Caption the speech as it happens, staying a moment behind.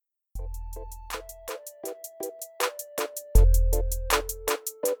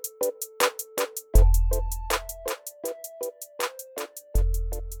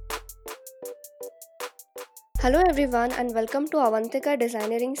Hello everyone and welcome to Avantika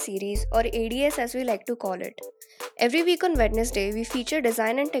Designeering series or ADS as we like to call it. Every week on Wednesday, we feature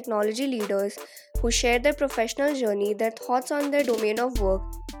design and technology leaders who share their professional journey, their thoughts on their domain of work,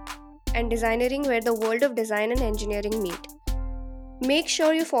 and designeering where the world of design and engineering meet. Make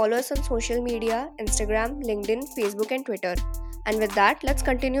sure you follow us on social media, Instagram, LinkedIn, Facebook, and Twitter. And with that, let's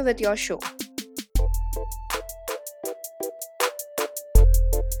continue with your show.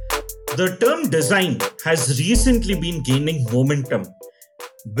 The term design has recently been gaining momentum,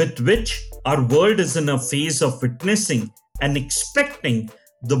 with which our world is in a phase of witnessing and expecting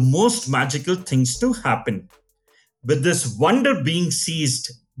the most magical things to happen. With this wonder being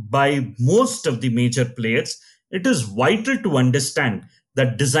seized by most of the major players, it is vital to understand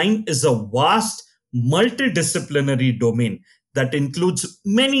that design is a vast, multidisciplinary domain that includes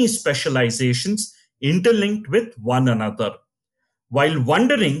many specializations interlinked with one another. While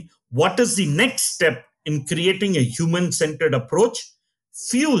wondering what is the next step in creating a human centered approach,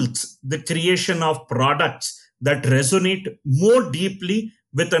 fuels the creation of products that resonate more deeply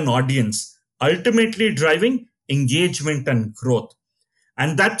with an audience, ultimately driving engagement and growth.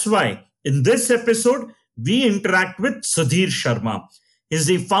 And that's why in this episode, we interact with Sudhir Sharma. He's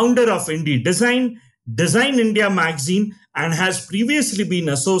the founder of Indie Design, Design India magazine, and has previously been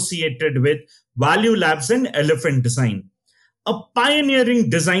associated with Value Labs and Elephant Design. A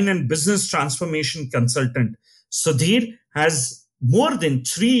pioneering design and business transformation consultant, Sudhir has more than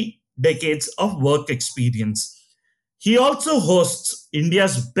 3 decades of work experience. He also hosts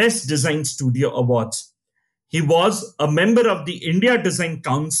India's Best Design Studio Awards. He was a member of the India Design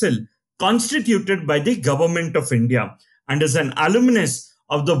Council constituted by the Government of India and is an alumnus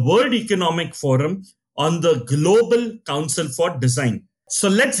of the World Economic Forum on the Global Council for Design. So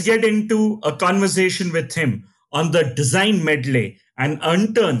let's get into a conversation with him on the design medley and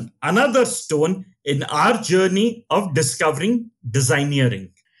unturned another stone in our journey of discovering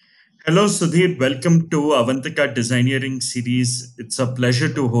designeering. Hello, Sudhir. Welcome to Avantika Designeering series. It's a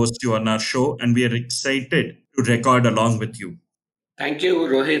pleasure to host you on our show, and we are excited to record along with you. Thank you,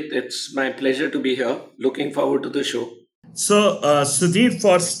 Rohit. It's my pleasure to be here. Looking forward to the show. So, Sudhir,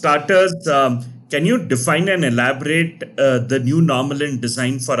 for starters, can you define and elaborate the new normal in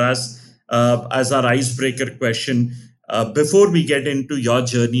design for us as our icebreaker question before we get into your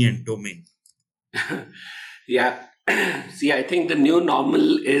journey and domain? Yeah. See, I think the new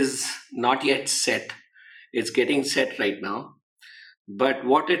normal is not yet set. It's getting set right now. But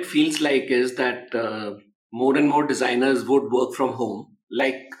what it feels like is that more and more designers would work from home,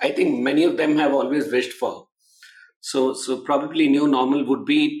 like I think many of them have always wished for. So probably new normal would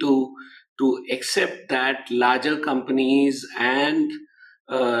be to accept that larger companies and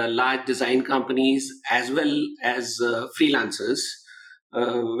large design companies as well as freelancers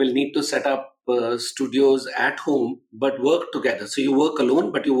will need to set up studios at home but work together. So you work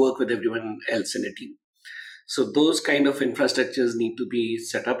alone, but you work with everyone else in a team. So those kind of infrastructures need to be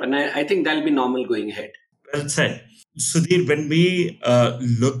set up, and I think that'll be normal going ahead. Well said. Sudhir, when we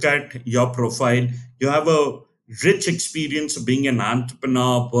look at your profile, you have a rich experience of being an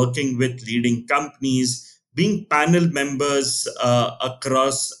entrepreneur, working with leading companies, being panel members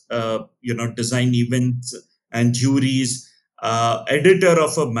across design events and juries, editor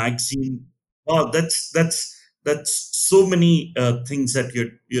of a magazine. Wow, that's so many things that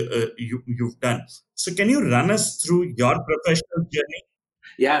you've done. So, can you run us through your professional journey?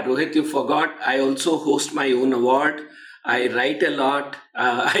 Yeah, Rohit, you forgot. I also host my own award. I write a lot.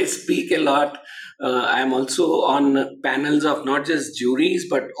 I speak a lot. I'm also on panels of not just juries,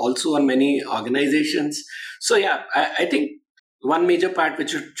 but also on many organizations. So, yeah, I think one major part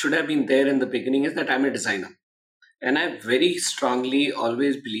which should have been there in the beginning is that I'm a designer. And I very strongly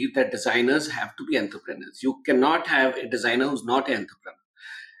always believe that designers have to be entrepreneurs. You cannot have a designer who's not an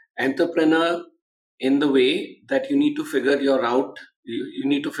entrepreneur in the way that you need to figure your out you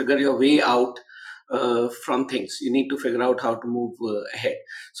need to figure your way out from things. You need to figure out how to move ahead.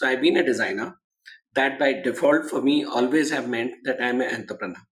 So I've been a designer. That by default for me always have meant that I'm an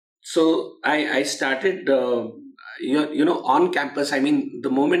entrepreneur. So I started on campus. I mean, the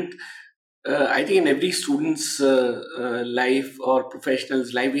moment I think in every student's life or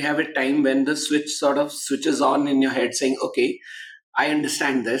professional's life, we have a time when the switch sort of switches on in your head saying, okay, I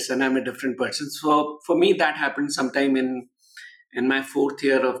understand this and I'm a different person. So for me, that happened sometime in my fourth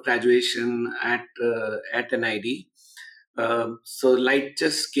year of graduation at NID. So light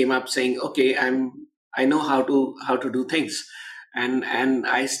just came up saying, okay, I know how to do things. and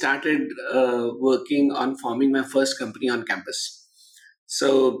I started working on forming my first company on campus.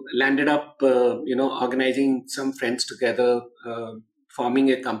 So landed up, organizing some friends together,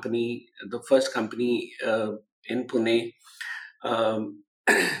 forming a company, the first company in Pune. Um,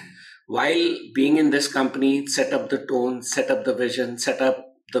 while being in this company, set up the tone, set up the vision, set up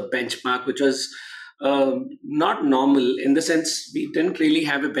the benchmark, which was not normal in the sense we didn't really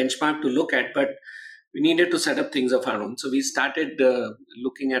have a benchmark to look at, but we needed to set up things of our own. So we started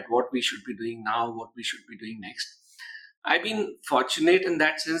looking at what we should be doing now, what we should be doing next. I've been fortunate in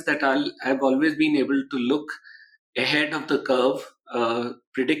that sense that I've always been able to look ahead of the curve,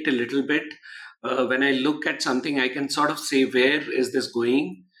 predict a little bit. When I look at something, I can sort of say, where is this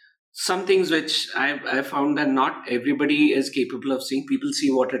going? Some things which I've found that not everybody is capable of seeing. People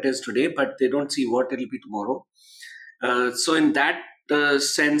see what it is today, but they don't see what it'll be tomorrow. So in that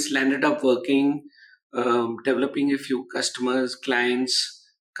sense, landed up working, developing a few customers, clients,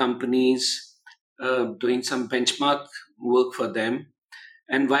 companies, doing some benchmark work for them.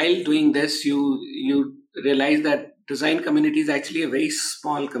 And while doing this, you realize that design community is actually a very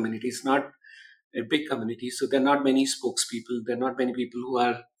small community. It's not a big community. So there are not many spokespeople. There are not many people who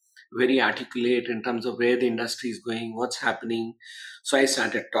are very articulate in terms of where the industry is going, what's happening. So I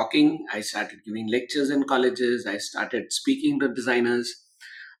started talking. I started giving lectures in colleges. I started speaking to designers.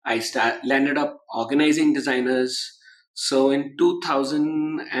 Landed up organizing designers. So in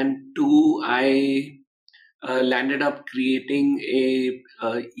 2002, I landed up creating a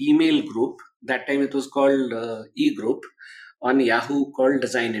email group. That time it was called e-group on Yahoo called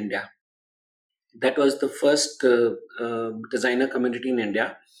Design India. That was the first designer community in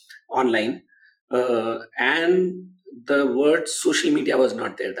India online. And the word social media was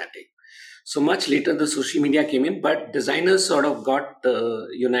not there that day. So much later, the social media came in, but designers sort of got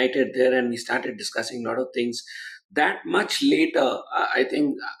united there and we started discussing a lot of things. That much later, I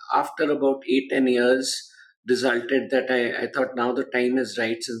think after about 8-10 years, resulted that I thought now the time is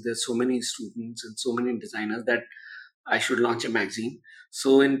right, since there's so many students and so many designers, that I should launch a magazine.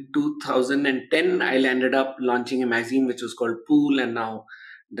 So in 2010, I landed up launching a magazine which was called Pool and now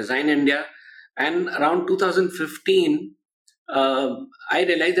Design India. And around 2015, I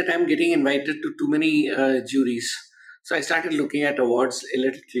realized that I'm getting invited to too many juries. So I started looking at awards a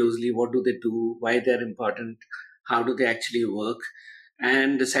little closely. What do they do? Why they're important? How do they actually work?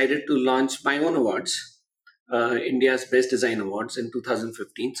 And decided to launch my own awards, India's Best Design Awards in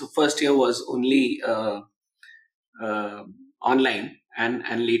 2015. So first year was only uh, online,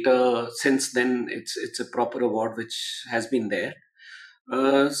 and later since then it's a proper award which has been there.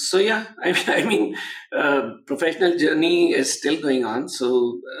 So yeah, professional journey is still going on.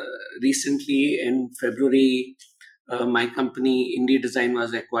 So recently in February, my company Indie Design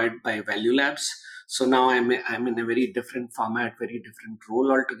was acquired by Value Labs. So now I'm in a very different format, very different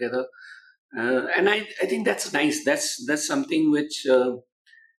role altogether. And I think that's nice. That's something which,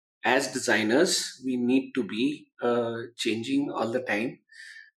 as designers, we need to be changing all the time,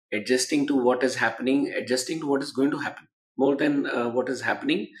 adjusting to what is happening, adjusting to what is going to happen, more than what is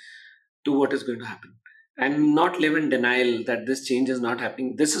happening to what is going to happen, and not live in denial that this change is not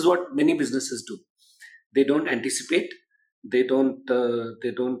happening. This is what many businesses do. They don't anticipate, they don't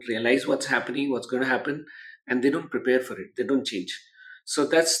realize what's happening, what's going to happen, and they don't prepare for it. They don't change. So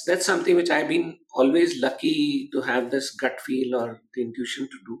that's something which I've been always lucky to have this gut feel or the intuition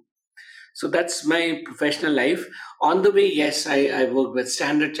to do. So that's my professional life. On the way, yes, I worked with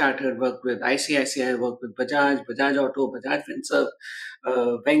Standard Chartered, worked with ICICI, worked with Bajaj Auto, Bajaj Finserv,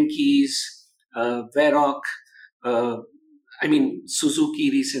 Venky's, Varroc, uh,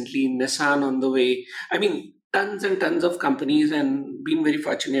 Suzuki recently, Nissan on the way. Tons and tons of companies, and been very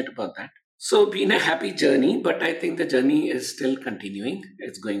fortunate about that. So been a happy journey, but I think the journey is still continuing.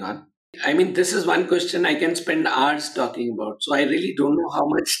 It's going on. This is one question I can spend hours talking about. So I really don't know how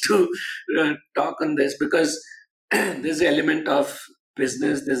much to talk on this, because there's an element of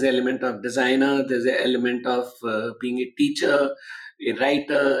business, there's an element of designer, there's an element of being a teacher, a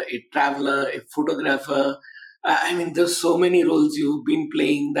writer, a traveler, a photographer. There's so many roles you've been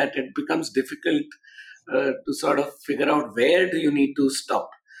playing that it becomes difficult to sort of figure out where do you need to stop.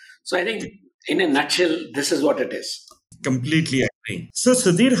 So I think in a nutshell, this is what it is. Completely agree. So,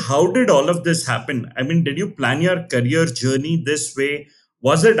 Sudhir, how did all of this happen? I mean, did you plan your career journey this way?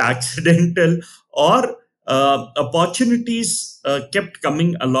 Was it accidental, or opportunities kept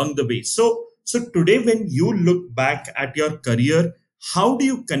coming along the way? So today, when you look back at your career, how do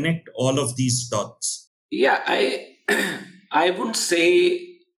you connect all of these dots? Yeah, I I wouldn't say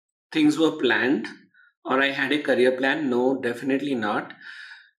things were planned or I had a career plan. No, definitely not.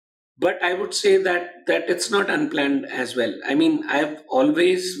 But I would say that it's not unplanned as well. I mean, I've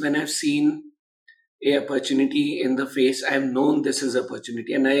always, when I've seen a opportunity in the face, I've known this is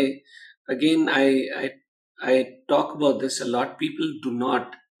opportunity. And I talk about this a lot. People do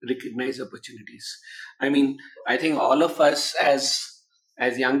not recognize opportunities. I mean, I think all of us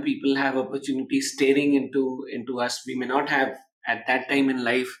as young people have opportunities staring into us. We may not have at that time in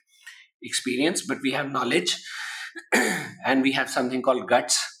life experience, but we have knowledge and we have something called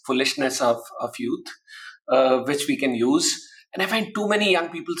guts, foolishness of youth, which we can use. And I find too many young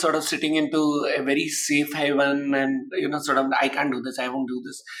people sort of sitting into a very safe haven and, sort of, I can't do this, I won't do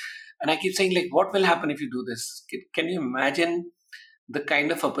this. And I keep saying, like, what will happen if you do this? Can you imagine the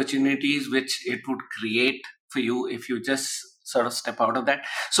kind of opportunities which it would create for you if you just sort of step out of that?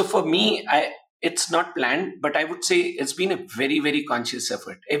 So for me, it's not planned, but I would say it's been a very, very conscious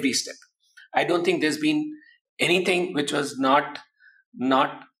effort every step. I don't think there's been anything which was not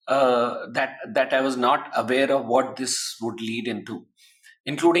that I was not aware of what this would lead into,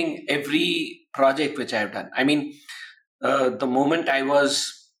 including every project which I have done. I mean, the moment I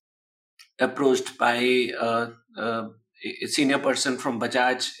was approached by a senior person from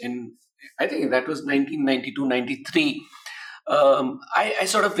Bajaj in, I think that was 1992, 93, I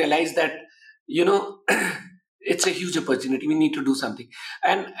sort of realized that, it's a huge opportunity. We need to do something.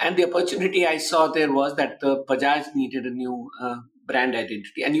 And the opportunity I saw there was that the Bajaj needed a new brand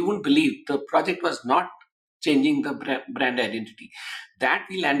identity. And you wouldn't believe, the project was not changing the brand identity. That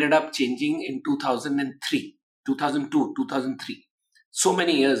we landed up changing in 2003, 2002, 2003, so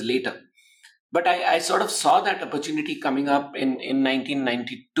many years later. But I sort of saw that opportunity coming up in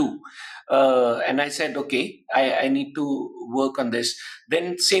 1992. And I said, okay, I need to work on this.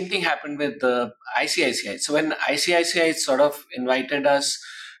 Then same thing happened with ICICI. So when ICICI sort of invited us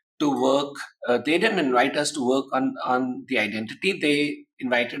to work, they didn't invite us to work on the identity. They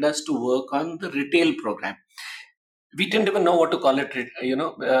invited us to work on the retail program. We didn't even know what to call it,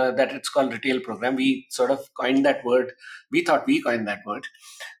 that it's called retail program. We sort of coined that word. We thought we coined that word.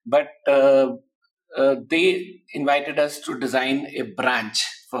 But they invited us to design a branch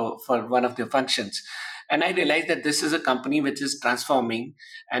for one of their functions. And I realized that this is a company which is transforming,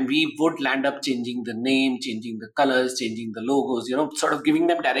 and we would land up changing the name, changing the colors, changing the logos, sort of giving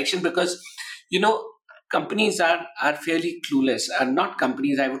them direction, because, companies are fairly clueless. Are not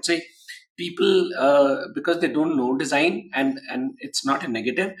companies, I would say, people, because they don't know design, and it's not a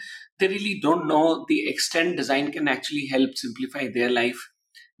negative, they really don't know the extent design can actually help simplify their life,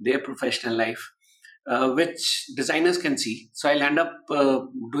 their professional life, which designers can see. So I'll end up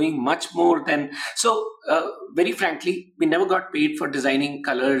doing much more than, so very frankly, we never got paid for designing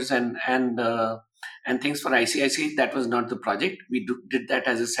colors and things for ICICI. That was not the project. We did that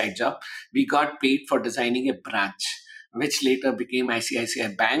as a side job. We got paid for designing a branch, which later became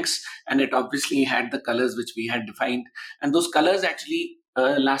ICICI Banks, and it obviously had the colors which we had defined. And those colors actually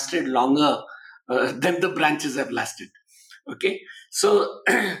lasted longer than the branches have lasted. Okay, so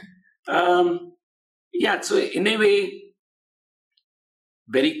so in a way,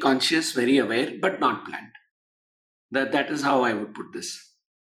 very conscious, very aware, but not planned. That is how I would put this.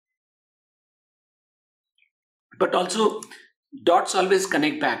 But also, dots always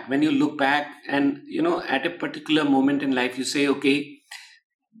connect back. When you look back and, at a particular moment in life, you say, okay,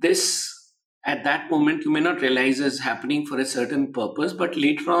 this, at that moment, you may not realize is happening for a certain purpose, but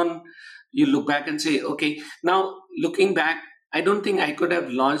later on, you look back and say, okay, now looking back, I don't think I could have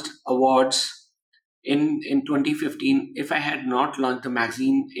launched awards in 2015 if I had not launched the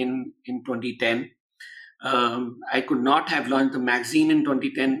magazine in 2010. I could not have launched the magazine in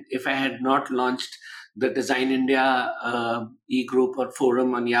 2010 if I had not launched the Design India e-group or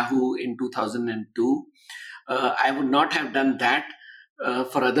forum on Yahoo in 2002. I would not have done that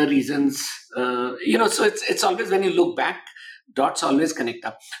for other reasons. So it's always, when you look back, dots always connect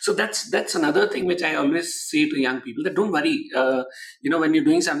up. So that's another thing which I always say to young people, that don't worry. When you're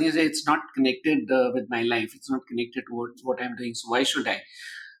doing something, you say it's not connected with my life. It's not connected to what I'm doing. So why should I?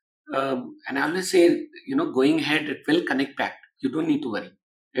 And I always say, going ahead, it will connect back. You don't need to worry.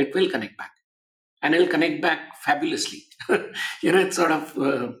 It will connect back. And it'll connect back fabulously. It sort of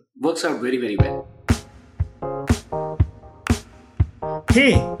works out very, very well.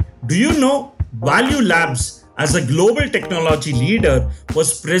 Hey, do you know Value Labs, as a global technology leader,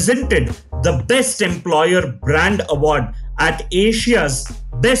 was presented the Best Employer Brand Award at Asia's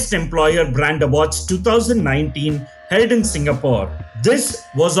Best Employer Brand Awards 2019 held in Singapore. This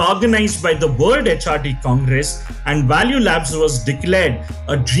was organized by the World HRD Congress, and Value Labs was declared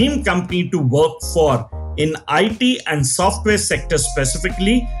a dream company to work for in IT and software sector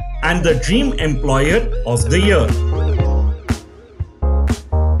specifically, and the Dream Employer of the Year.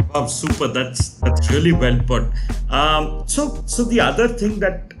 Oh, super. That's really well put. So the other thing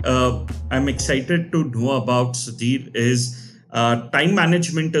that I'm excited to know about, Sudhir, is time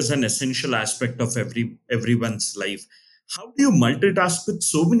management is an essential aspect of everyone's life. How do you multitask with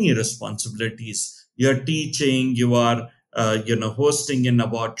so many responsibilities? You're teaching, you are hosting an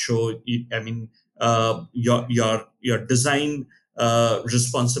award show. I mean, your design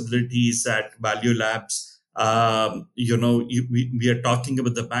responsibilities at Value Labs. We are talking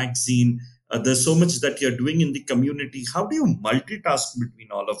about the magazine. There's so much that you're doing in the community. How do you multitask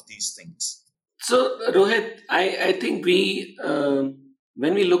between all of these things? So, Rohit, I think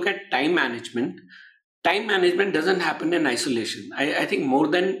when we look at time management doesn't happen in isolation. I think more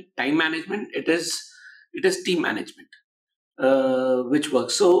than time management, it is team management, which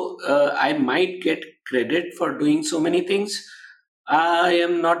works. So I might get credit for doing so many things. I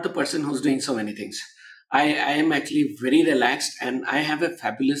am not the person who's doing so many things. I am actually very relaxed, and I have a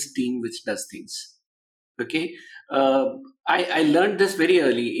fabulous team which does things. Okay. uh, I learned this very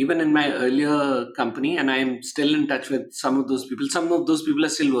early, even in my earlier company, and I'm still in touch with some of those people. Some of those people are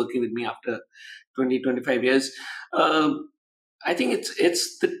still working with me after 20 25 years. I think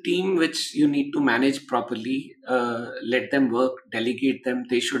it's the team which you need to manage properly. Let them work, delegate them.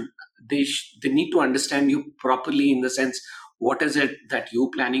 They need to understand you properly, in the sense, what is it that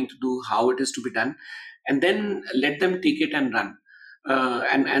you're planning to do, how it is to be done, and then let them take it and run.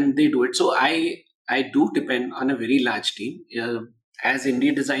 And they do it. So I do depend on a very large team. As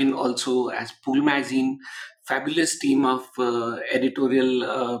Indie Design, also as Pool Magazine, fabulous team of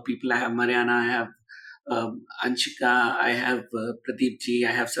editorial people. I have Mariana, I have Anshika, I have Pradeep ji,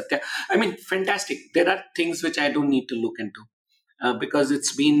 I have Satya. I mean, fantastic. There are things which I don't need to look into, because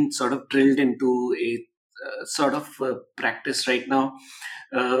it's been sort of drilled into a sort of practice right now.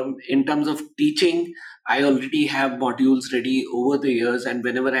 In terms of teaching, I already have modules ready over the years, and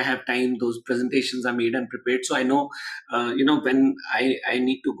whenever I have time, those presentations are made and prepared. So I know, when I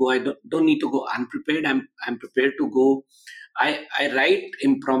need to go, I don't need to go unprepared. I'm prepared to go. I write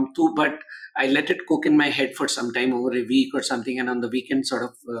impromptu, but I let it cook in my head for some time, over a week or something, and on the weekend sort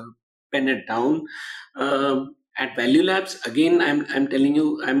of pen it down. At Value Labs, again, I'm telling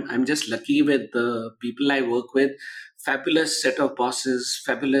you, I'm just lucky with the people I work with. Fabulous set of bosses,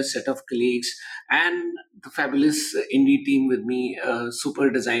 fabulous set of colleagues, and the fabulous indie team with me.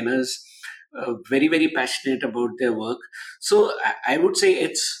 Super designers, very very passionate about their work. So I would say,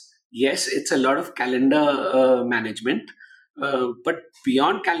 it's a lot of calendar management, but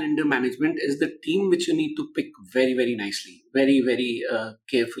beyond calendar management is the team which you need to pick very very nicely, very very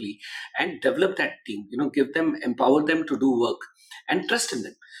carefully, and develop that team. Give them, empower them to do work, and trust in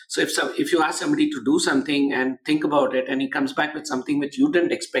them. So if you ask somebody to do something and think about it, and he comes back with something which you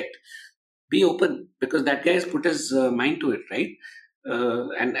didn't expect, be open, because that guy has put his mind to it, right?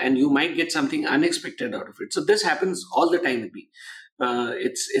 And you might get something unexpected out of it. So this happens all the time with me.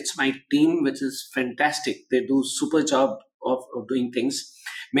 It's my team which is fantastic. They do super job of doing things.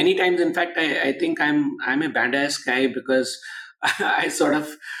 Many times, in fact, I think I'm a badass guy, because I sort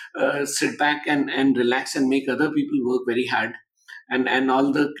of sit back and relax and make other people work very hard, and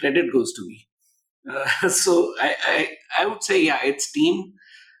all the credit goes to me. So I would say, yeah, it's team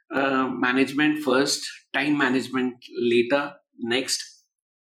management first, time management later, next.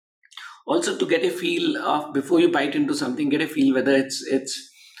 Also, to get a feel of, before you bite into something, get a feel whether it's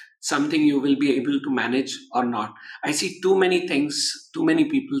something you will be able to manage or not. I see too many things, too many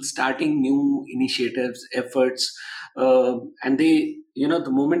people starting new initiatives, efforts, and the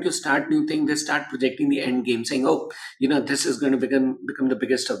moment you start new thing, they start projecting the end game, saying, oh, this is going to become the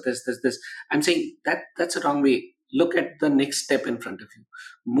biggest of this. I'm saying that's a wrong way. Look at the next step in front of you.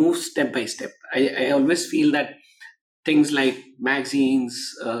 Move step by step. I always feel that things like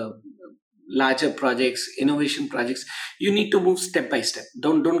magazines, larger projects, innovation projects, you need to move step by step.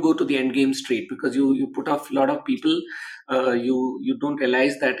 Don't go to the end game straight, because you put off a lot of people. You don't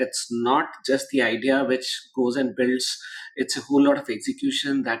realize that it's not just the idea which goes and builds. It's a whole lot of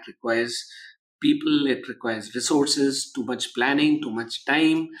execution that requires people. It requires resources, too much planning, too much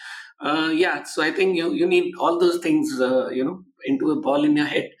time. Yeah, so I think you need all those things, into a ball in your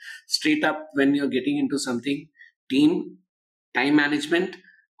head, straight up, when you're getting into something. Team, time management,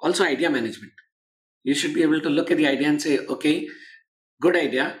 also idea management. You should be able to look at the idea and say, okay, good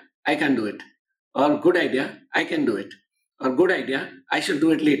idea, I can do it. Or good idea, I can do it. Or good idea, I should do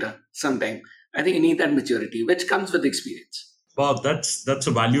it later, sometime. I think you need that maturity, which comes with experience. Wow, that's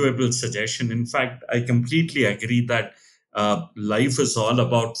a valuable suggestion. In fact, I completely agree that life is all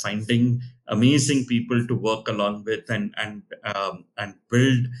about finding amazing people to work along with and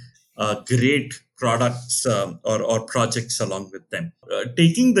build. great products or projects along with them.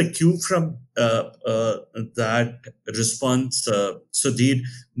 Taking the cue from that response, Sudhir,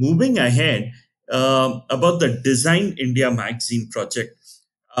 moving ahead about the Design India magazine project.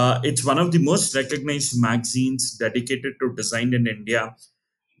 It's one of the most recognized magazines dedicated to design in India.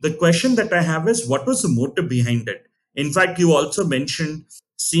 The question that I have is, what was the motive behind it? In fact, you also mentioned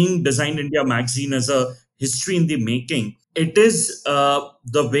seeing Design India magazine as a history in the making. It is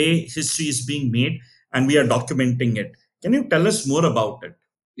the way history is being made, and we are documenting it. Can you tell us more about it?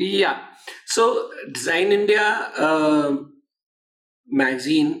 Yeah. So Design India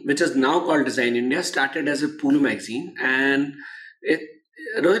magazine, which is now called Design India, started as a pool magazine, and it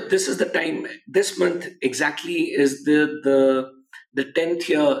Rohit, this is the time. This month exactly is the 10th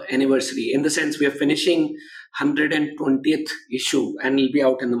year anniversary. In the sense, we are finishing 120th issue, and it'll be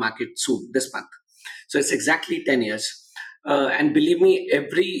out in the market soon this month. So it's exactly 10 years. And believe me,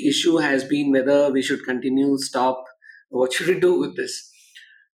 every issue has been whether we should continue, stop, what should we do with this.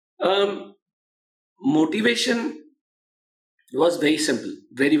 Um, motivation was very simple,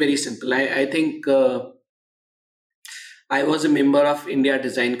 very, very simple. I think I was a member of India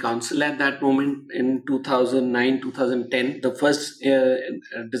Design Council at that moment in 2009, 2010, the first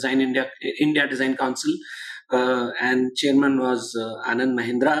India Design Council, and chairman was Anand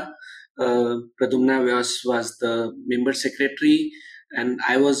Mahindra. Pradumna Vyas was the member secretary, and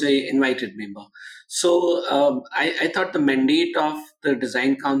I was a invited member. So I thought the mandate of the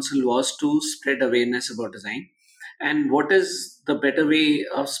Design Council was to spread awareness about design. And what is the better way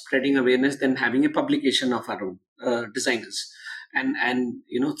of spreading awareness than having a publication of our own designers, and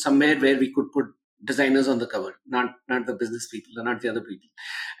somewhere where we could put designers on the cover, not the business people or not the other people,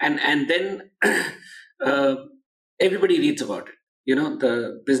 and then uh, everybody reads about it.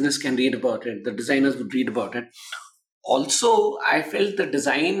 The business can read about it, the designers would read about it. Also, I felt the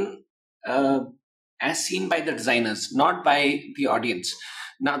design uh, as seen by the designers, not by the audience.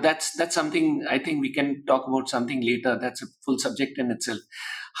 Now that's something I think we can talk about something later. That's a full subject in itself.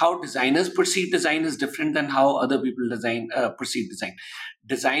 How designers perceive design is different than how other people perceive design.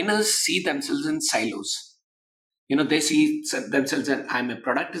 Designers see themselves in silos. They see themselves as, I'm a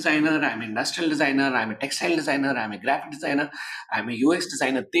product designer, I'm an industrial designer, I'm a textile designer, I'm a graphic designer, I'm a UX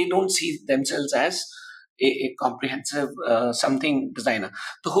designer. They don't see themselves as a comprehensive something designer.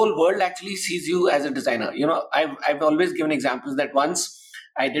 The whole world actually sees you as a designer. I've always given examples that once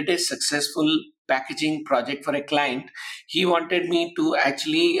I did a successful packaging project for a client. He wanted me to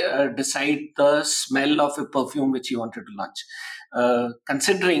actually decide the smell of a perfume which he wanted to launch.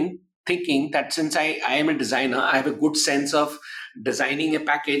 Considering, thinking that since I am a designer, I have a good sense of designing a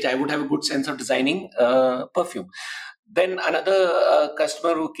package, I would have a good sense of designing perfume. Then another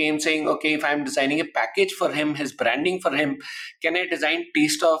customer who came saying, okay, if I'm designing a package for him, his branding for him, can I design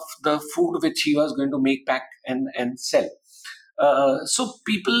taste of the food which he was going to make, pack, and sell? So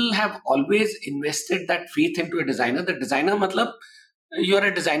people have always invested that faith into a designer. The designer, matlab, you're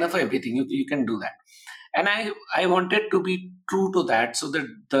a designer for everything. You can do that. And I wanted to be true to that. So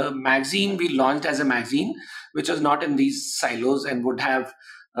the magazine we launched as a magazine, which was not in these silos and would have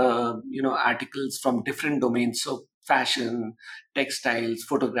articles from different domains. So fashion, textiles,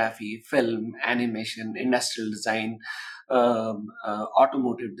 photography, film, animation, industrial design,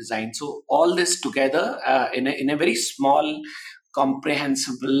 automotive design. So all this together in a very small,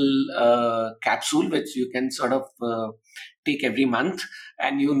 comprehensible capsule, which you can sort of take every month,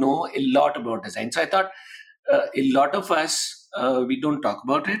 and a lot about design. So I thought a lot of us we don't talk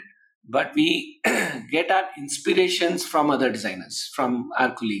about it, but we get our inspirations from other designers, from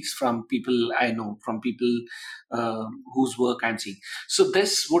our colleagues, from people I know, from people whose work I'm seeing. So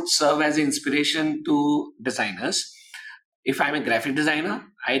this would serve as inspiration to designers. If I'm a graphic designer,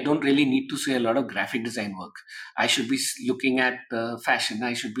 I don't really need to say a lot of graphic design work. I should be looking at fashion.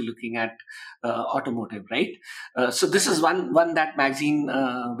 I should be looking at automotive, right? So this is one that magazine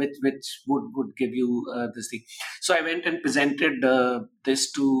which would give you this thing. So I went and presented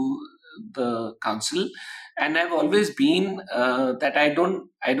this to the council, and I've always been that I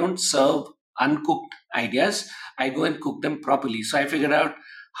don't serve uncooked ideas. I go and cook them properly. So I figured out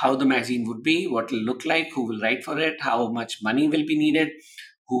how the magazine would be, what it'll look like, who will write for it, how much money will be needed,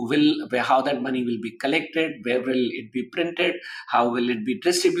 how that money will be collected, where will it be printed, how will it be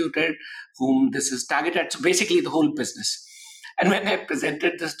distributed, whom this is targeted. So basically, the whole business. And when I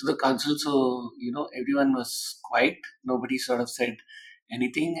presented this to the council, so everyone was quiet. Nobody sort of said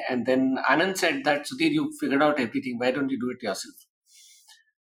anything. And then Anand said that, Sudhir, you figured out everything. Why don't you do it yourself?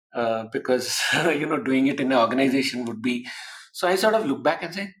 Because doing it in an organization would be. So I sort of look back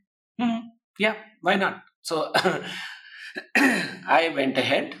and say, yeah, why not? So I went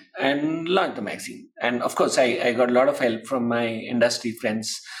ahead and launched the magazine. And of course, I got a lot of help from my industry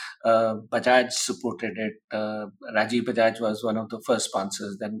friends. Bajaj supported it. Rajiv Bajaj was one of the first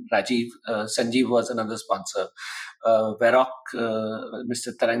sponsors. Then Sanjeev was another sponsor. Varrock,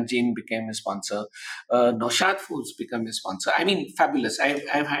 Mr. Tarangjeen became a sponsor. Noshad Foods became a sponsor. I mean, fabulous.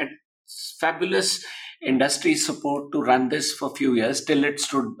 I've had fabulous industry support to run this for a few years till it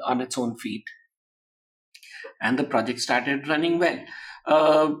stood on its own feet and the project started running well.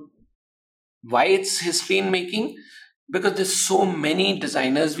 Uh, why it's history in making? Because there's so many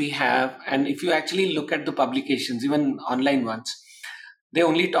designers we have, and if you actually look at the publications, even online ones, they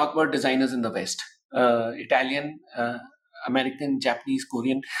only talk about designers in the West, Italian, American, Japanese,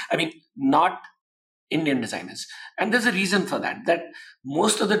 Korean. I mean, not Indian designers. And there's a reason for that. That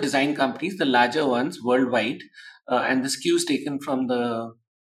most of the design companies, the larger ones worldwide, and this cue is taken from the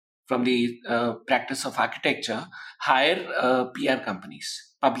practice of architecture, hire PR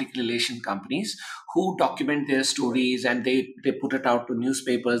companies, public relation companies, who document their stories and they put it out to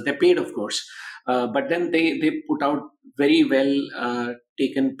newspapers. They're paid, of course, but then they put out very well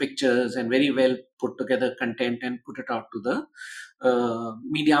taken pictures and very well put together content and put it out to the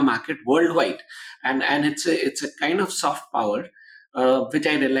media market worldwide. And it's a kind of soft power, which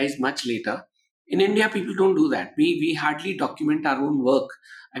I realized much later. In India, people don't do that. We hardly document our own work.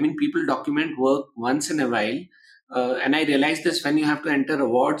 I mean, people document work once in a while. And I realized this when you have to enter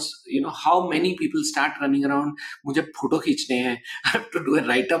awards, how many people start running around. Mujhe photo khichne hai. I have to do a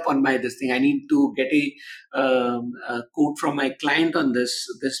write up on my this thing. I need to get a quote from my client on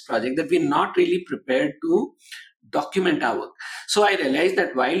this project, that we're not really prepared to document our work. So I realized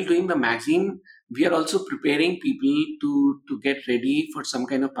that while doing the magazine, we are also preparing people to get ready for some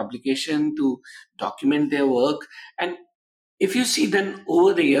kind of publication, to document their work. And if you see, then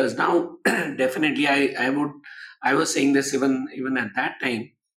over the years now, definitely I was saying this even at that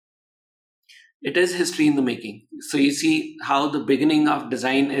time, it is history in the making. So you see how the beginning of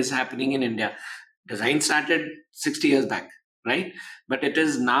design is happening in India. Design started 60 years back, right? But it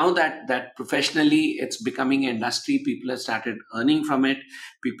is now that professionally it's becoming an industry. People have started earning from it.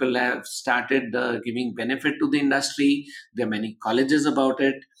 People have started giving benefit to the industry. There are many colleges about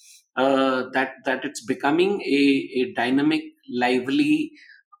it. That it's becoming a dynamic, lively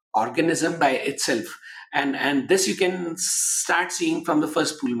organism by itself. And this you can start seeing from the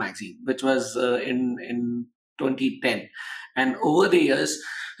first Pool magazine, which was in 2010. And over the years,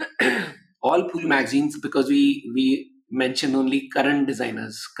 all Pool magazines, because we mention only current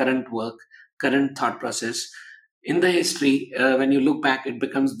designers, current work, current thought process in the history. When you look back, it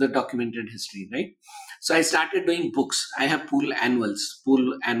becomes the documented history, right? So I started doing books. I have Pool annuals,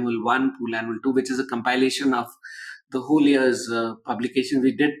 Pool Annual 1, Pool Annual 2, which is a compilation of the whole year's publication.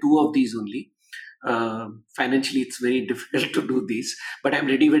 We did two of these only. Financially, it's very difficult to do these, but I'm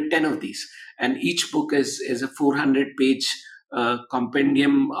ready with 10 of these. And each book is a 400-page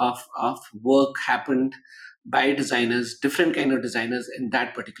compendium of work happened by designers, different kind of designers in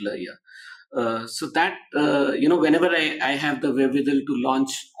that particular year. So that, whenever I have the wherewithal to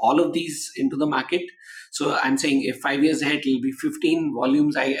launch all of these into the market, so I'm saying if 5 years ahead, it'll be 15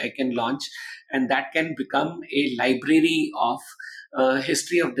 volumes I can launch, and that can become a library of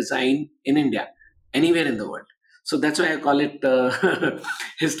history of design in India, anywhere in the world. So that's why I call it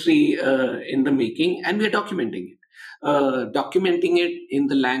history in the making, and we're documenting it. Documenting it in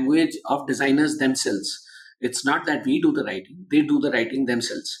the language of designers themselves. It's not that we do the writing; they do the writing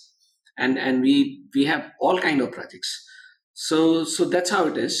themselves, and we have all kind of projects. So that's how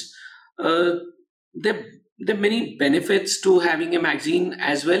it is. Uh, there there are many benefits to having a magazine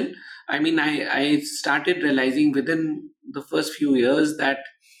as well. I mean, I started realizing within the first few years that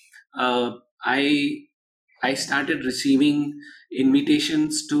uh, I I started receiving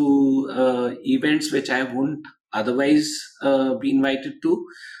invitations to events which I wouldn't otherwise be invited to,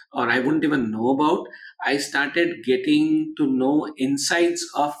 or I wouldn't even know about. I started getting to know insights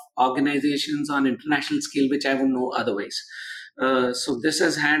of organizations on international scale which I wouldn't know otherwise. So this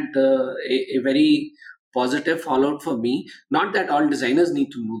has had a very positive fallout for me. Not that all designers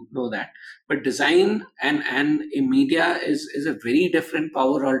need to know that, but design and a media is a very different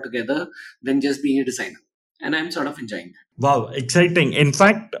power altogether than just being a designer. And I'm sort of enjoying that. Wow, exciting. In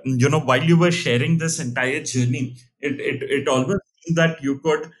fact, while you were sharing this entire journey, it almost seemed that you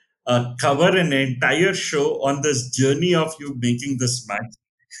could cover an entire show on this journey of you making this match.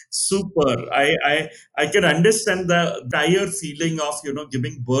 Super. I can understand the entire feeling of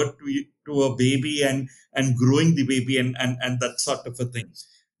giving birth to a baby and growing the baby and that sort of a thing.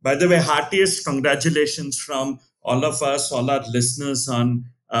 By the way, heartiest congratulations from all of us, all our listeners on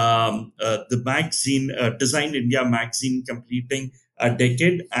the magazine, Design India magazine, completing a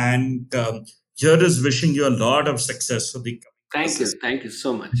decade. And here is wishing you a lot of success for the coming Thank process. you. Thank you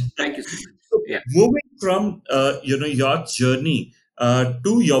so much. Thank you so much. So Yeah. moving from your journey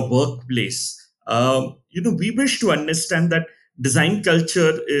to your workplace, we wish to understand that design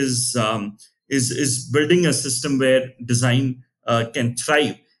culture is building a system where design can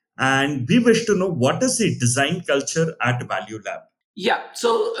thrive, and we wish to know what is a design culture at Value Lab. Yeah.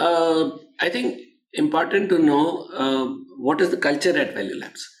 So I think important to know what is the culture at Value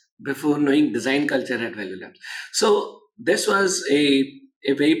Labs before knowing design culture at Value Labs. So this was a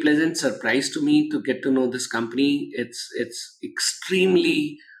very pleasant surprise to me to get to know this company. It's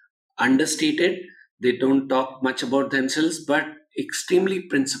extremely understated. They don't talk much about themselves, but extremely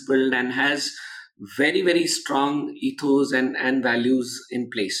principled and has very strong ethos and values in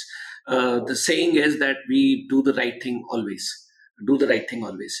place. The saying is that we do the right thing always. Do the right thing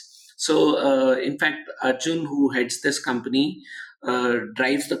always. So, in fact, Arjun, who heads this company,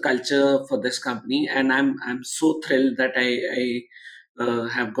 drives the culture for this company, and I'm so thrilled that I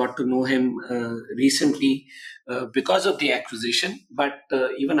have got to know him recently because of the acquisition. But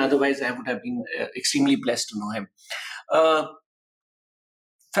even otherwise, I would have been extremely blessed to know him. Uh,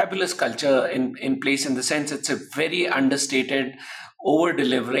 Fabulous culture in place, in the sense it's a very understated, over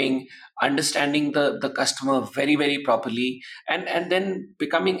delivering, understanding the customer very properly, and then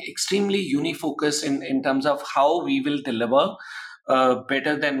becoming extremely unifocused in terms of how we will deliver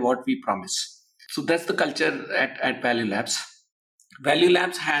better than what we promise. So that's the culture at Value Labs. Value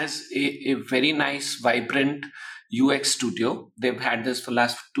Labs has a very nice, vibrant UX studio. They've had this for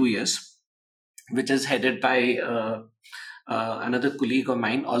last 2 years, which is headed by another colleague of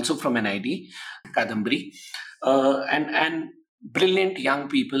mine, also from NID, Kadambari, and brilliant young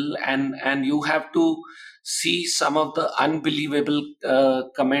people. And you have to see some of the unbelievable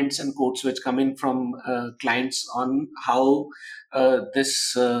comments and quotes which come in from clients on how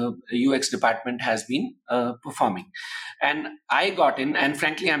this UX department has been performing. And I got in, and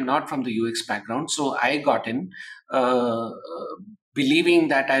frankly, I'm not from the UX background, so I got in believing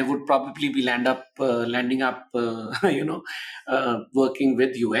that I would probably be landing up, working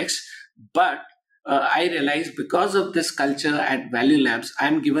with UX. But I realized, because of this culture at Value Labs,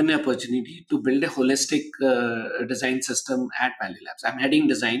 I'm given an opportunity to build a holistic design system at Value Labs. I'm heading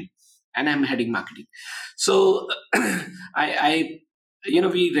design and I'm heading marketing. So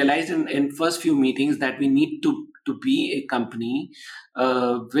we realized in first few meetings that we need to be a company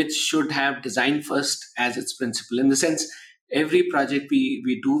which should have design first as its principle. In the sense, every project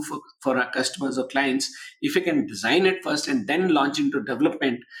we do for our customers or clients, if we can design it first and then launch into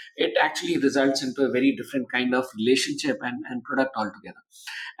development, it actually results into a very different kind of relationship and product altogether.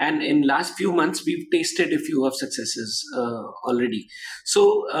 And in last few months, we've tasted a few of successes already.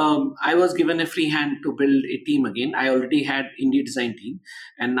 So I was given a free hand to build a team again. I already had indie design team,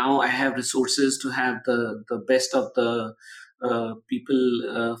 and now I have resources to have the best of the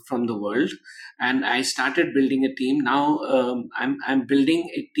people from the world. And I started building a team. Now I'm building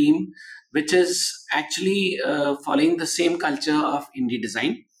a team which is actually following the same culture of indie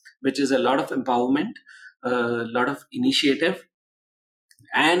design, which is a lot of empowerment, a lot of initiative,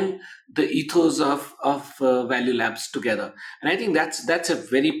 and the ethos of Value Labs together. And I think that's a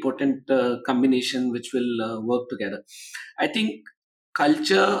very potent combination which will work together. I think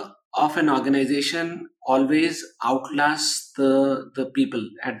culture of an organization always outlasts the people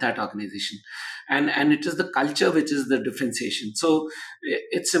at that organization, and it is the culture which is the differentiation. So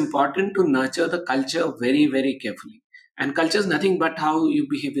it's important to nurture the culture very carefully. And culture is nothing but how you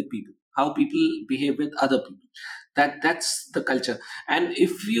behave with people, how people behave with other people. That's the culture. And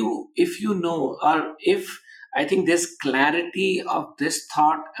if you know, or if I think there's clarity of this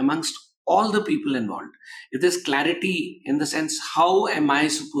thought amongst all the people involved, if there's clarity in the sense, how am I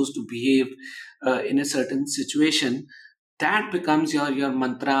supposed to behave in a certain situation, that becomes your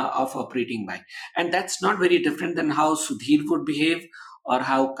mantra of operating by. And that's not very different than how Sudhir would behave, or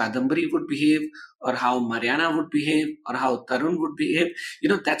how Kadambari would behave, or how Mariana would behave, or how Tarun would behave.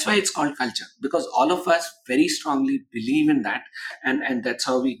 That's why it's called culture, because all of us very strongly believe in that, and that's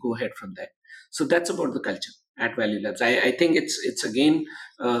how we go ahead from there. So that's about the culture at Value Labs. I think it's again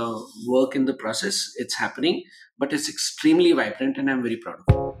work in the process. It's happening, but it's extremely vibrant, and I'm very proud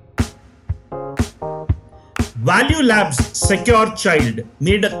of it. Value Labs Secure Child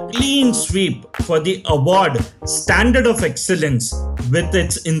made a clean sweep for the award Standard of Excellence with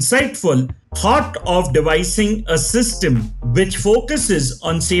its insightful thought of devising a system which focuses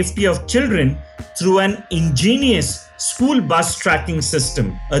on safety of children through an ingenious school bus tracking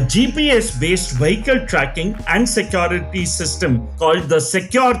system, a GPS based vehicle tracking and security system called the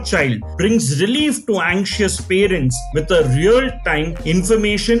Secure Child brings relief to anxious parents with a real time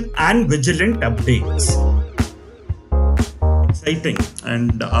information and vigilant updates. Exciting,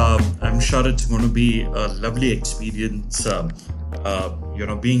 and I'm sure it's going to be a lovely experience.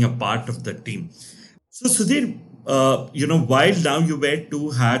 Being a part of the team. So, Sudhir, while now you wear two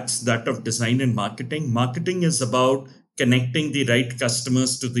hats, that of design and marketing. Marketing is about connecting the right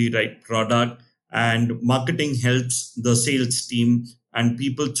customers to the right product, and marketing helps the sales team and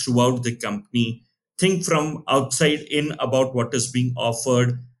people throughout the company think from outside in about what is being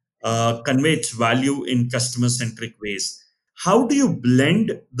offered, convey its value in customer centric ways. How do you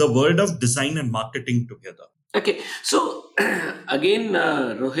blend the world of design and marketing together? Okay, so again,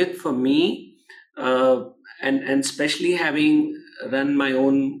 Rohit, for me, uh, and especially having run my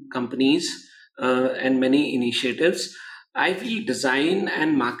own companies and many initiatives, I feel design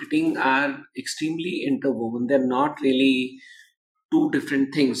and marketing are extremely interwoven. They're not really two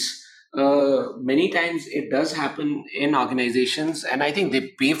different things. Many times it does happen in organizations, and I think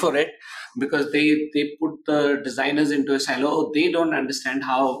they pay for it because they put the designers into a silo. They don't understand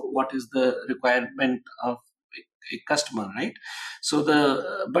how what is the requirement of a customer, right? So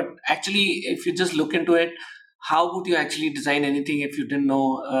the but actually, if you just look into it, how would you actually design anything if you didn't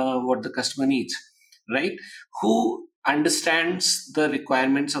know what the customer needs, right? Who understands the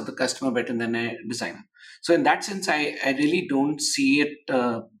requirements of the customer better than a designer? So in that sense, I really don't see it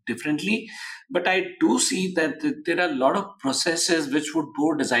differently, but I do see that there are a lot of processes which would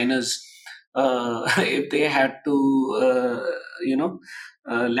bore designers if they had to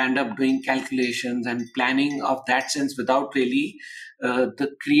land up doing calculations and planning of that sense without really the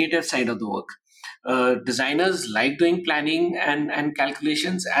creative side of the work. Designers like doing planning and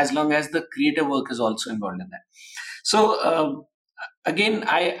calculations as long as the creative work is also involved in that. So again,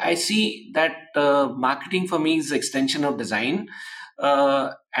 I see that marketing for me is extension of design.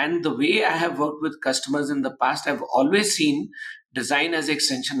 And the way I have worked with customers in the past, I've always seen design as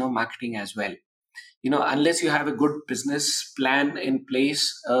extension of marketing as well. Unless you have a good business plan in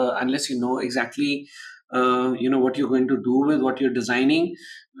place, unless you know exactly what you're going to do with what you're designing,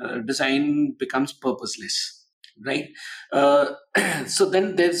 design becomes purposeless, right? uh, so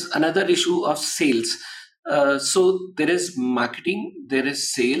then there's another issue of sales. So there is marketing, there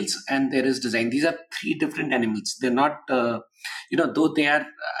is sales, and there is design. These are three different animals. They're not though they are,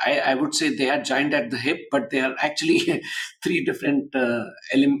 I would say they are joined at the hip, but they are actually three different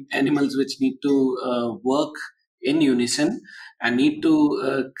animals which need to work in unison and need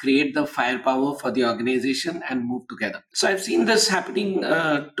to create the firepower for the organization and move together. So I've seen this happening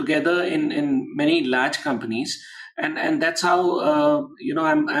together in many large companies, and that's how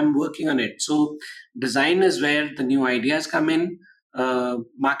I'm working on it. So design is where the new ideas come in.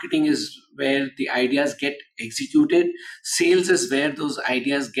 Marketing is where the ideas get executed. Sales is where those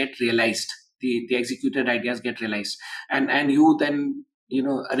ideas get realized. The executed ideas get realized, and you then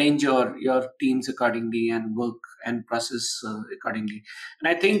arrange your teams accordingly and work and process accordingly.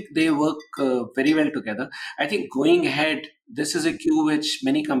 And I think they work very well together. I think going ahead, this is a cue which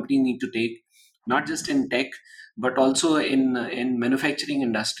many companies need to take, not just in tech but also in manufacturing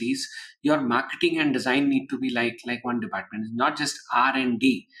industries. Your marketing and design need to be like one department. It's not just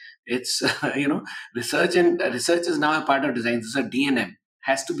R&D. It's research is now a part of design. It's a DNM,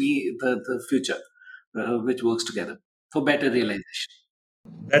 has to be the future, which works together for better realization.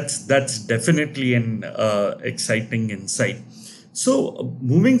 That's definitely an exciting insight. So,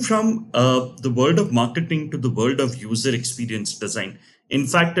 moving from the world of marketing to the world of user experience design, in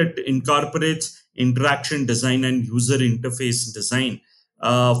fact, it incorporates interaction design and user interface design,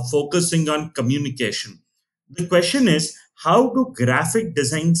 focusing on communication. The question is, how do graphic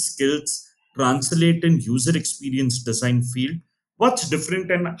design skills translate in user experience design field? What's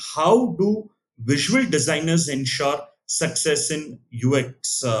different, and how do visual designers ensure success in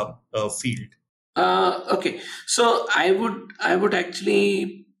UX field? Okay, so I would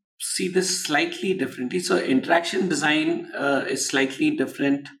actually see this slightly differently. So interaction design is slightly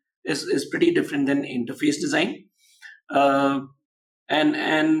different, is pretty different than interface design. Uh,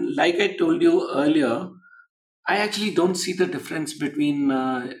 and like I told you earlier, I actually don't see the difference between.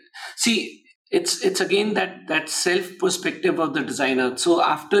 See, it's again that self perspective of the designer. So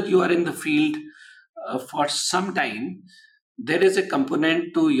after you are in the field for some time, there is a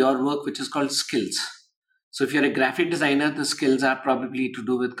component to your work which is called skills. So if you're a graphic designer, the skills are probably to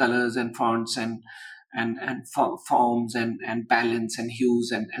do with colors and fonts and forms and balance and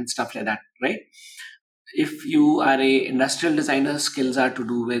hues and stuff like that, right? if you are a industrial designer, skills are to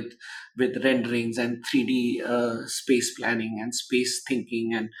do with renderings and 3D space planning and space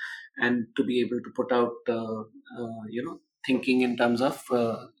thinking, and to be able to put out thinking in terms of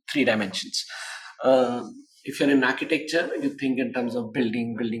three dimensions. uh, if you're in architecture, you think in terms of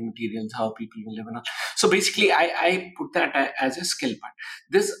building materials, how people will live in. So basically, I put that as a skill part.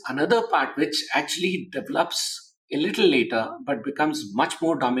 There's another part which actually develops a little later but becomes much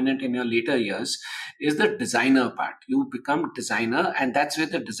more dominant in your later years, is the designer part. You become designer, and that's where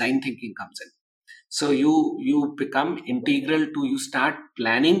the design thinking comes in. So you become integral to, you start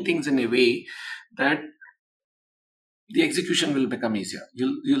planning things in a way that the execution will become easier.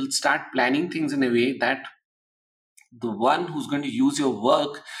 You'll start planning things in a way that the one who's going to use your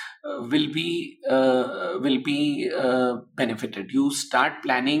work will be benefited. You start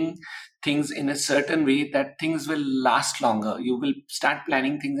planning things in a certain way that things will last longer. You will start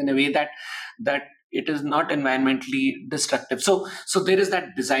planning things in a way that it is not environmentally destructive. So there is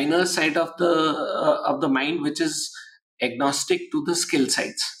that designer side of the mind, which is agnostic to the skill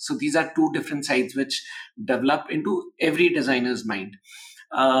sides. So these are two different sides which develop into every designer's mind.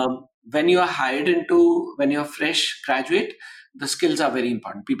 When you are hired into, when you're fresh graduate, the skills are very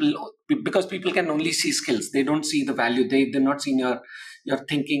important. Because people can only see skills, they don't see the value. They're not seeing your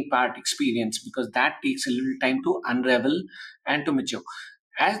thinking part, experience, because that takes a little time to unravel and to mature.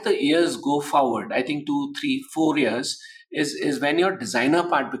 As the years go forward, I think 2, 3, 4 years is when your designer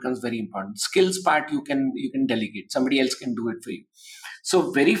part becomes very important. Skills part you can delegate, somebody else can do it for you.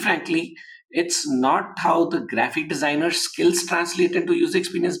 So very frankly, it's not how the graphic designer skills translate into user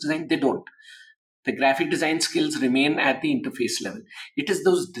experience design. They don't. The graphic design skills remain at the interface level. It is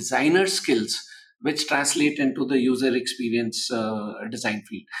those designer skills which translate into the user experience design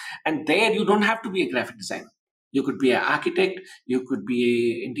field. And there you don't have to be a graphic designer. You could be an architect, you could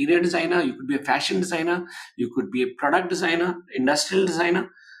be an interior designer, you could be a fashion designer, you could be a product designer, industrial designer.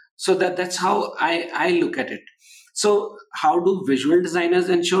 So that's how I look at it. So how do visual designers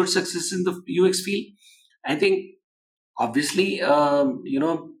ensure success in the UX field? I think obviously,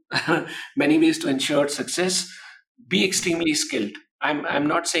 many ways to ensure success. Be extremely skilled. I'm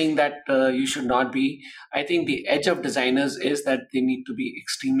not saying that you should not be. I think the edge of designers is that they need to be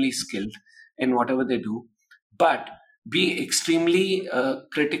extremely skilled in whatever they do, but be extremely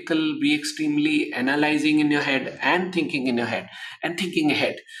critical, be extremely analyzing in your head and thinking in your head and thinking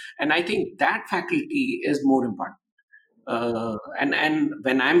ahead. And I think that faculty is more important. And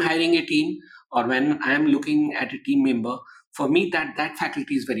when I'm hiring a team, or when I'm looking at a team member, for me that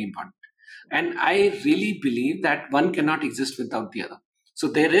faculty is very important. And I really believe that one cannot exist without the other. So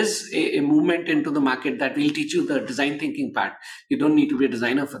there is a movement into the market that will teach you the design thinking part. You don't need to be a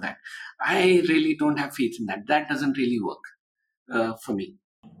designer for that. I really don't have faith in that. That doesn't really work for me.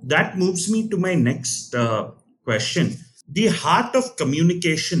 That moves me to my next question. The heart of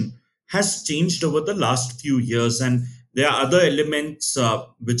communication has changed over the last few years, and there are other elements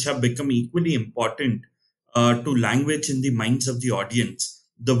which have become equally important to language in the minds of the audience.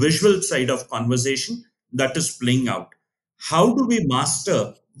 The visual side of conversation that is playing out. How do we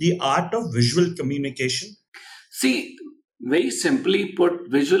master the art of visual communication? See, very simply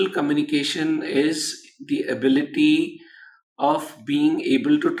put, visual communication is the ability of being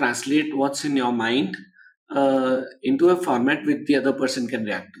able to translate what's in your mind into a format which the other person can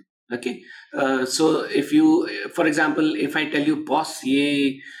react to. Okay. So if you, for example, if I tell you, boss,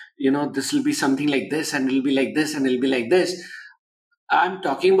 this will be something like this, and it'll be like this, and it'll be like this. I'm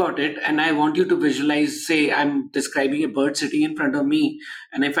talking about it, and I want you to visualize. Say, I'm describing a bird sitting in front of me,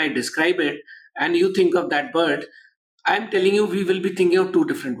 and if I describe it, and you think of that bird, I'm telling you, we will be thinking of two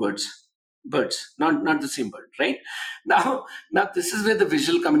different birds, not the same bird, right? Now this is where the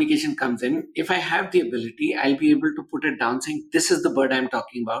visual communication comes in. If I have the ability, I'll be able to put it down, saying, "This is the bird I'm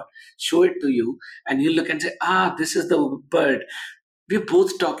talking about." Show it to you, and you look and say, "Ah, this is the bird." We're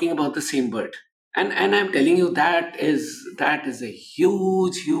both talking about the same bird, and I'm telling you that is a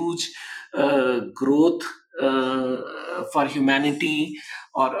huge growth for humanity,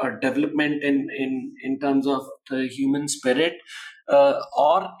 or development in terms of the human spirit,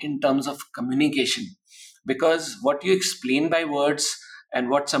 or in terms of communication. Because what you explain by words and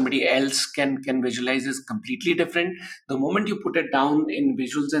what somebody else can visualize is completely different. The moment you put it down in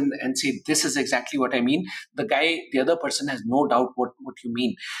visuals and say, this is exactly what I mean, the other person has no doubt what you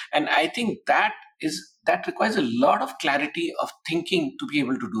mean. And I think that requires a lot of clarity of thinking to be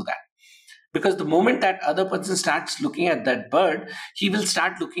able to do that. Because the moment that other person starts looking at that bird, he will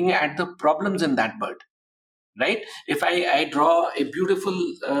start looking at the problems in that bird, right? If I draw a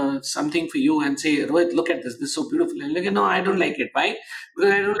beautiful something for you and say, Rohit, look at this is so beautiful, and like, no, I don't like it. Why?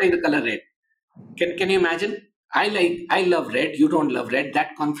 Because I don't like the color red. Can you imagine? I love red, you don't love red.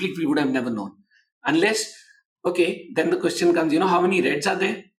 That conflict we would have never known. Unless, okay, then the question comes, how many reds are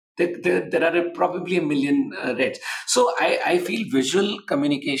there? There are probably a million reds. So I feel visual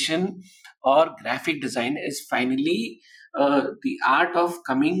communication or graphic design is finally the art of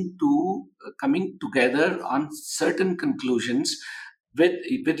coming together on certain conclusions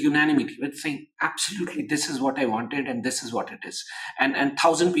with unanimity, with saying absolutely this is what I wanted and this is what it is, and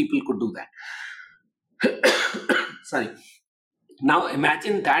thousand people could do that. Sorry. Now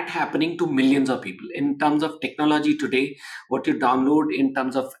imagine that happening to millions of people. In terms of technology today, what you download in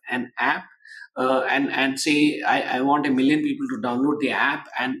terms of an app, and say I want a million people to download the app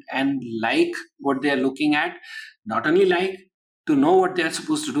and like what they are looking at, not only like, to know what they are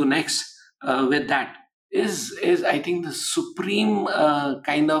supposed to do next with that is I think the supreme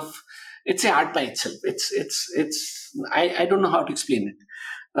kind of, it's a art by itself. It's I don't know how to explain it.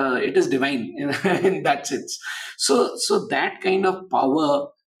 It is divine in that sense. So that kind of power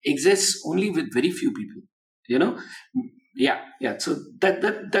exists only with very few people. You know, yeah. So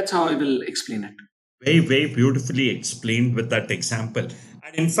that's how I will explain it. Very, very beautifully explained with that example.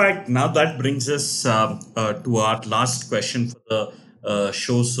 And in fact, now that brings us to our last question for the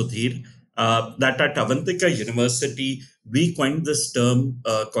show, Sudhir. That at Avantika University, we coined this term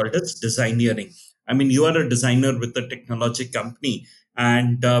called as designeering. I mean, you are a designer with a technology company,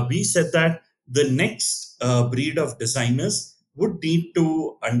 and we said that the next breed of designers would need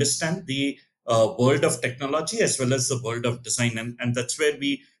to understand the world of technology as well as the world of design, and that's where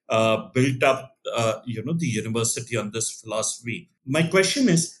we built up, the university on this philosophy. My question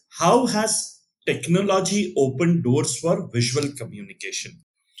is, how has technology opened doors for visual communication?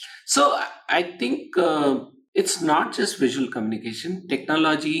 So I think it's not just visual communication.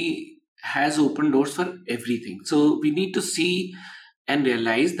 Technology has opened doors for everything. So we need to see and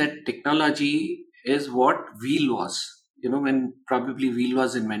realize that technology is what wheel was. When probably wheel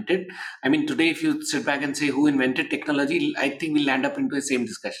was invented. I mean, today, if you sit back and say who invented technology, I think we'll land up into the same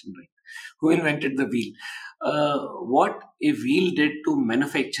discussion, right? Who invented the wheel? What a wheel did to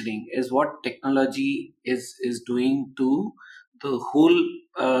manufacturing is what technology is doing to the whole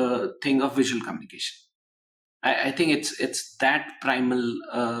thing of visual communication. I think it's that primal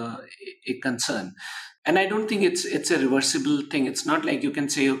a concern, and I don't think it's a reversible thing. It's not like you can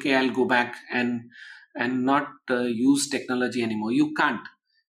say, okay, I'll go back and not use technology anymore. You can't.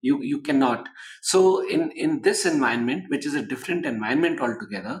 You cannot. So in this environment, which is a different environment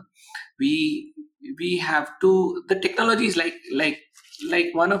altogether, we we have to. The technology is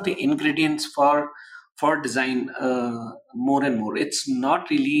like one of the ingredients for design more and more. It's not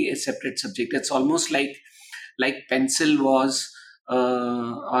really a separate subject. It's almost like pencil was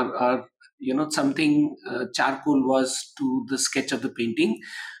or something charcoal was to the sketch of the painting,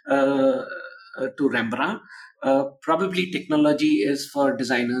 uh, to Rembrandt. Probably technology is for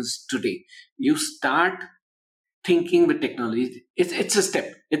designers today. You start thinking with technology. It's a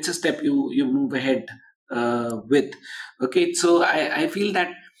step. It's a step you move ahead with. Okay, so I feel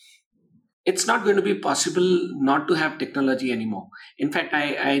that it's not going to be possible not to have technology anymore. In fact,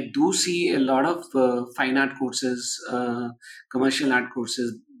 I do see a lot of fine art courses, commercial art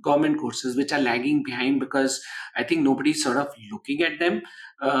courses, government courses, which are lagging behind because I think nobody's sort of looking at them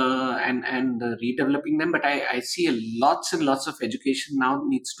and redeveloping them. But I see lots and lots of education now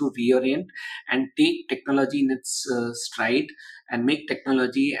needs to reorient and take technology in its stride and make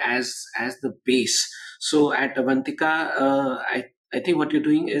technology as the base. So at Avantika, I think what you're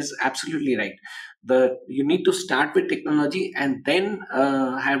doing is absolutely right. You need to start with technology and then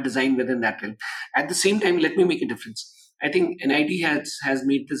have design within that realm. At the same time, let me make a difference. I think NID has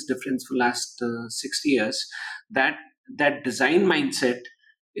made this difference for last 60 years. That that design mindset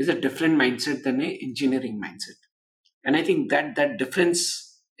is a different mindset than a engineering mindset, and I think that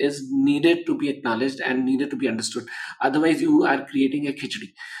difference is needed to be acknowledged and needed to be understood. Otherwise, you are creating a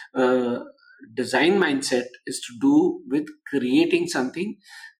khichdi. Uh, Design mindset is to do with creating something.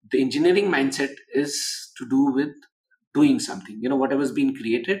 The engineering mindset is to do with doing something. Whatever's been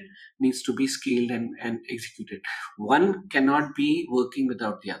created needs to be scaled and executed. One cannot be working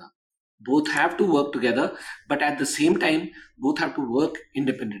without the other. Both have to work together, but at the same time, both have to work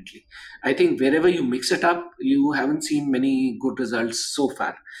independently. I think wherever you mix it up, you haven't seen many good results so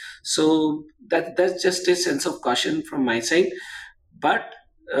far. So that's just a sense of caution from my side. But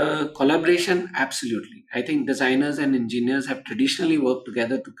collaboration, absolutely. I think designers and engineers have traditionally worked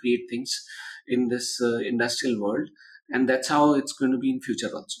together to create things in this industrial world, and that's how it's going to be in future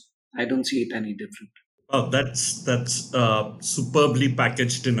also. I don't see it any different. Oh, that's superbly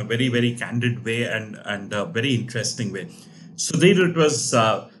packaged in a very, very candid way and a very interesting way. Sudhir, it was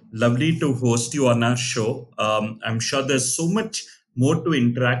Lovely to host you on our show. I'm sure there's so much more to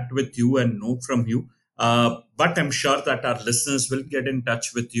interact with you and know from you. But I'm sure that our listeners will get in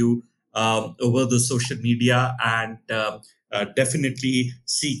touch with you over the social media and definitely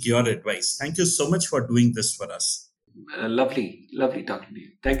seek your advice. Thank you so much for doing this for us. Lovely, lovely talking to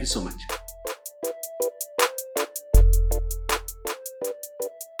you. Thank you so much.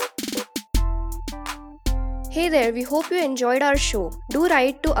 Hey there, we hope you enjoyed our show. Do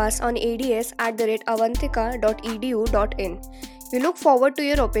write to us on ads@avantika.edu.in. We look forward to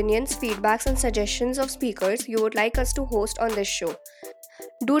your opinions, feedbacks, and suggestions of speakers you would like us to host on this show.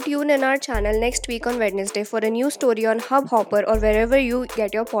 Do tune in our channel next week on Wednesday for a new story on Hubhopper or wherever you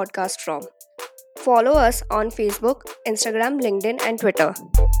get your podcast from. Follow us on Facebook, Instagram, LinkedIn, and Twitter.